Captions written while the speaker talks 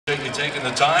Appreciate you taking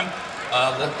the time.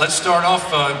 Let's start off.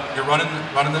 You're running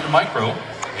the micro,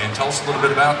 and tell us a little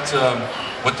bit about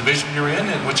what division you're in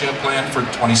and what you have planned for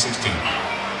 2016.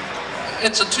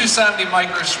 It's a 270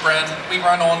 micro sprint. We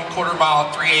run on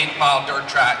quarter-mile, 3/8 mile dirt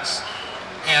tracks,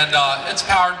 and it's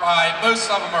powered by.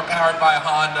 Most of them are powered by a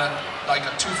Honda, like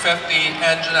a 250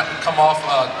 engine that would come off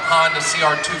a Honda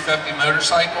CR250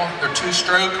 motorcycle. They're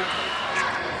two-stroke,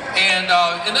 and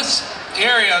in this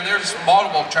area, there's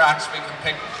multiple tracks we can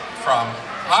pick from.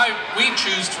 We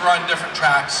choose to run different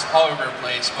tracks all over the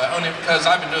place, but only because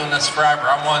I've been doing this forever.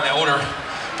 I'm one of the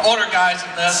older guys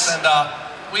in this, and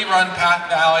we run Path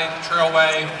Valley,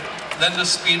 Trailway, then the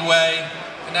Speedway,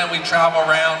 and then we travel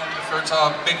around. If there's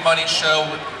a big money show,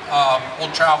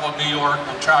 we'll travel New York,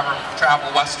 we'll travel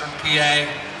Western PA,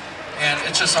 and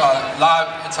it's just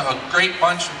it's a great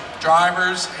bunch of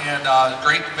drivers and a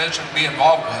great division to be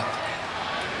involved with.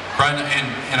 Brian,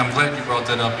 and I'm glad you brought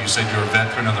that up. You said you're a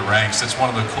veteran of the ranks. That's one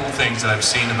of the cool things that I've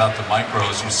seen about the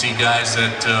micros. You see guys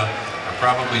that are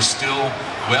probably still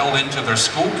well into their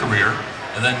school career,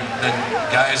 and then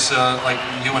guys like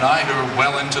you and I who are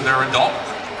well into their adult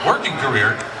working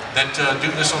career that do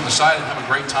this on the side and have a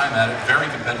great time at it. Very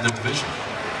competitive division.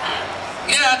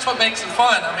 Yeah, that's what makes it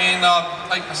fun. I mean,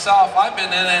 like myself, I've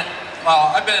been in it.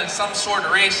 Well, I've been in some sort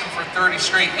of racing for 30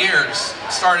 straight years.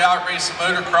 Started out racing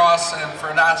motocross, and for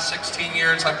the last 16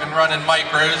 years I've been running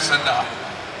micros, and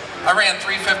I ran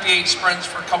 358 sprints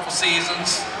for a couple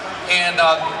seasons. And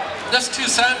this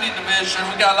 270 division,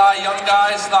 we got a lot of young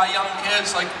guys, a lot of young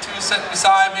kids, like the two sitting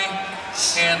beside me.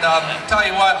 And I'll tell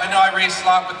you what, I know I race a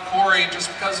lot with Corey. Just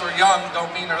because they're young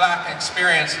don't mean they're lacking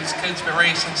experience. These kids have been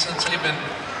racing since they've been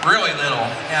really little.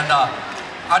 And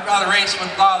I'd rather race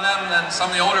with a lot of them than some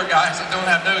of the older guys that don't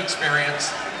have no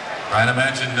experience. Right, I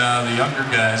imagine the younger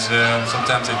guys,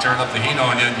 sometimes they turn up the heat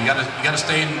on you. You gotta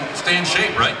stay in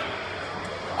shape, right?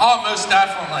 Oh, most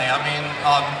definitely. I mean,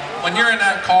 when you're in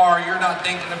that car, you're not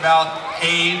thinking about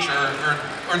age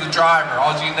or the driver.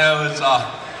 All you know is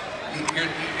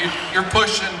you're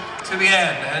pushing to the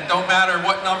end, and it don't matter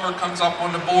what number comes up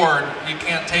on the board. You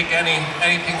can't take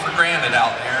anything for granted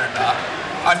out there. And,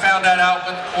 I found that out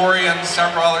with Corey and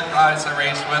several other guys I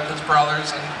raced with, his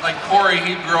brothers. And like Corey,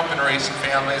 he grew up in a racing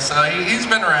family, so he's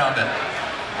been around it.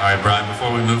 All right, Brian, before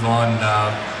we move on,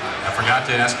 I forgot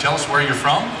to ask, tell us where you're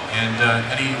from and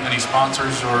any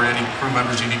sponsors or any crew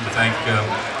members you need to thank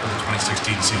for the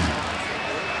 2016 season.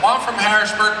 Well, I'm from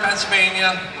Harrisburg,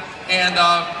 Pennsylvania, and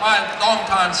my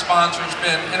longtime sponsor's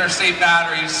been Interstate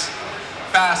Batteries,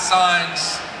 Fast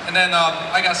Signs, and then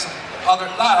I got a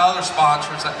lot of other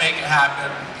sponsors that make it happen.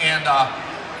 And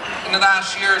in the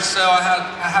last year or so,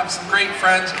 I have some great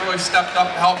friends that really stepped up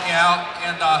to help me out,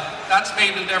 and that's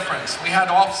made the difference. We had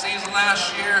off season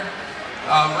last year.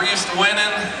 We're used to winning,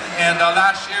 and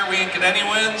last year we didn't get any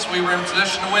wins. We were in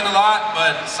position to win a lot,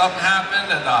 but something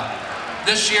happened, and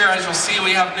this year, as you'll see,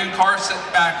 we have a new car sitting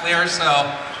back there, so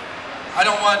I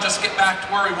don't want to just get back to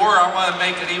where we were. I want to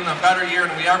make it even a better year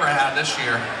than we ever had this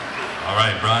year. All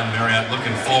right, Brian Marriott,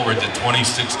 looking forward to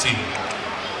 2016.